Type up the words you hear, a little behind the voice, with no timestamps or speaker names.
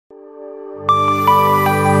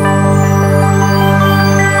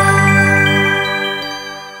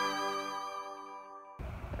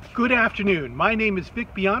Good afternoon. My name is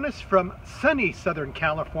Vic Bianes from sunny Southern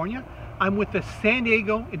California. I'm with the San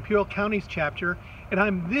Diego Imperial Counties chapter, and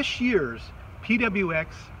I'm this year's PWX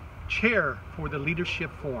Chair for the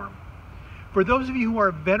Leadership Forum. For those of you who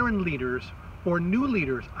are veteran leaders or new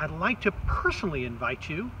leaders, I'd like to personally invite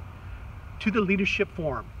you to the Leadership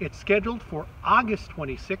Forum. It's scheduled for August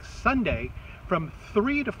 26th, Sunday, from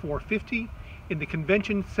 3 to 4:50 in the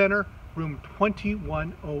Convention Center, room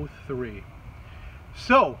 2103.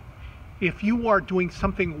 So, if you are doing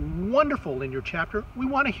something wonderful in your chapter, we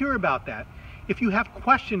want to hear about that. If you have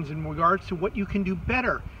questions in regards to what you can do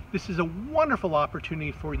better, this is a wonderful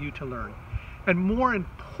opportunity for you to learn. And more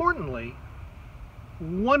importantly,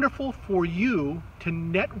 wonderful for you to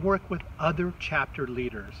network with other chapter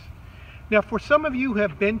leaders. Now, for some of you who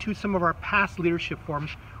have been to some of our past leadership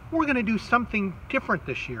forums, we're going to do something different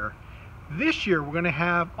this year. This year, we're going to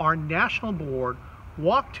have our national board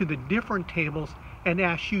walk to the different tables and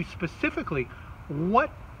ask you specifically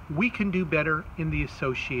what we can do better in the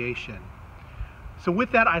association. So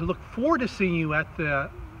with that, I look forward to seeing you at the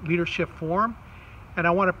Leadership Forum, and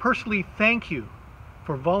I want to personally thank you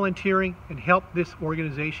for volunteering and help this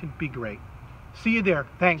organization be great. See you there.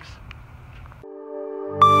 Thanks.